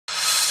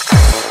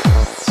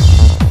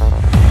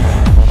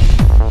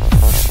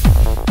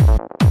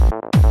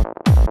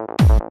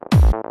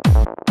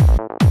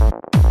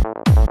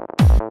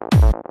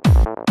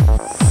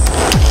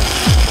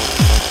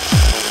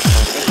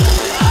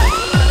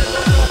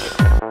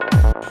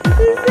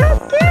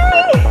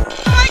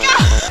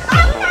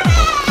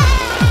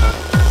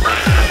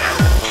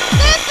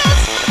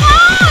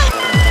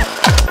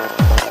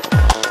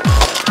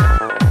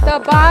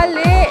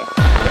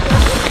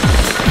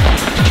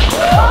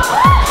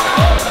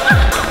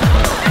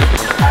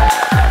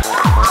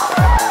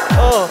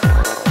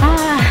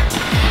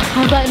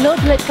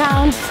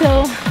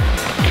so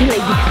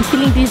I'm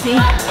feeling dizzy.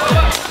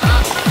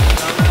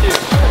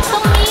 So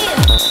mean.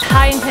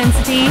 High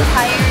intensity.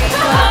 Tiring.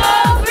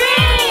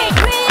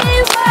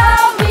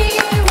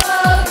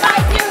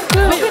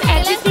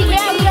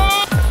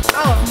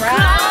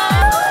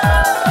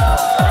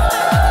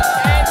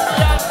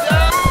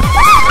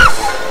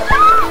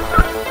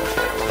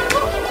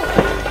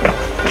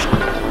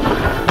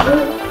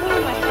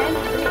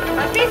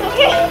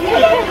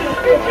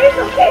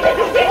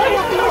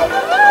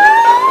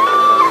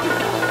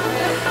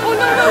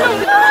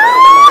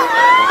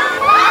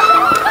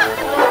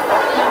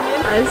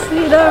 I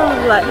see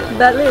them like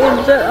badly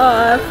injured.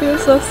 Oh, I feel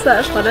so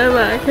sad for them.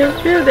 I can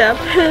feel their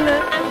pain.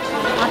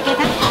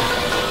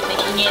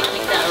 Making it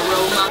with the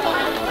aroma.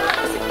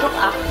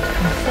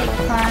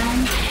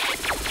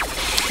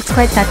 It's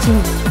quite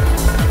touching.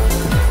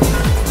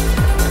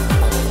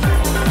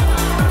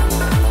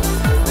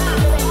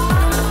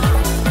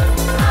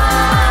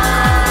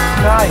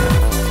 Nice.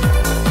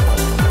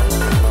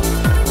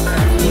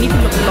 You need to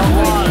look long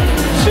way.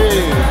 2,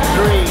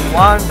 3.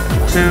 1,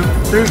 2,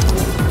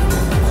 3.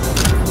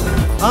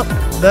 Up.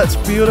 That's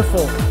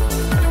beautiful.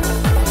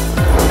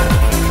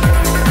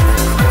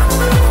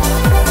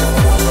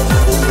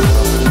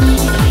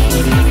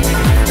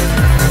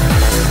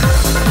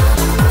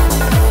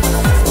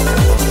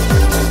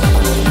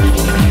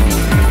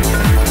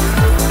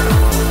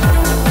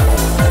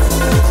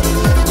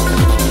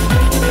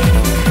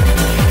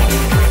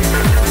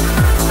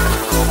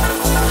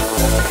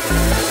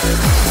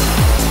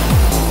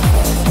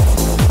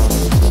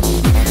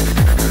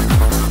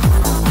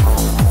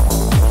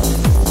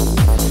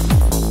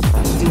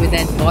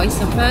 That voice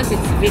of hers,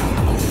 it's a bit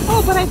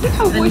But I think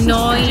her voice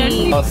annoying. is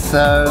generally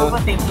Also,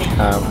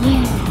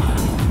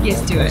 overthinking.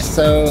 Yes, do it.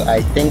 so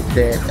I think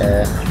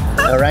that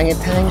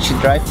orangutan should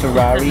drive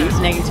Ferrari. It's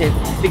negative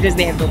because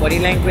they have no body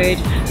language,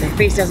 their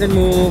face doesn't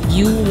move.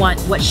 You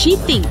want what she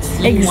thinks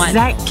you want.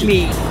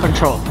 Exactly.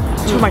 Control.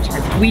 Too much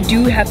control. We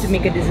do have to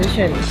make a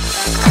decision.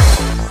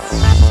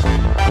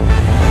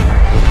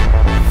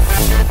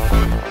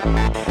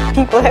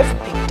 People have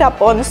picked up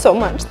on so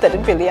much that it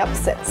really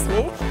upsets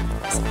me.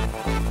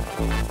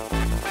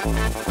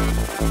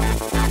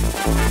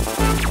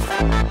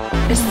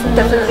 It's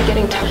definitely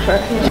getting tougher.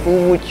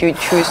 Who would you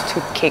choose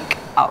to kick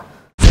out?